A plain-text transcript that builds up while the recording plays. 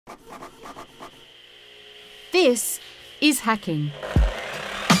This is hacking.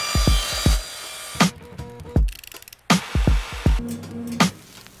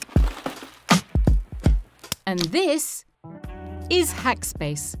 And this is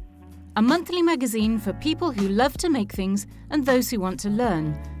HackSpace, a monthly magazine for people who love to make things and those who want to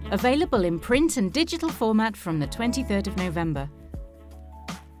learn, available in print and digital format from the 23rd of November.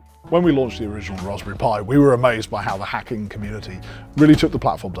 When we launched the original Raspberry Pi, we were amazed by how the hacking community really took the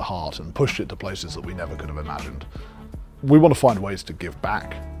platform to heart and pushed it to places that we never could have imagined. We want to find ways to give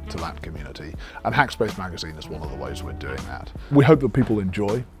back to that community, and HackSpace magazine is one of the ways we're doing that. We hope that people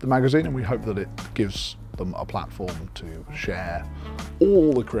enjoy the magazine, and we hope that it gives them a platform to share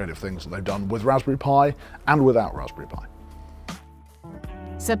all the creative things that they've done with Raspberry Pi and without Raspberry Pi.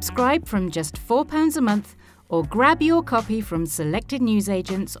 Subscribe from just £4 a month, or grab your copy from selected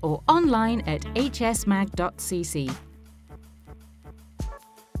newsagents or online at hsmag.cc.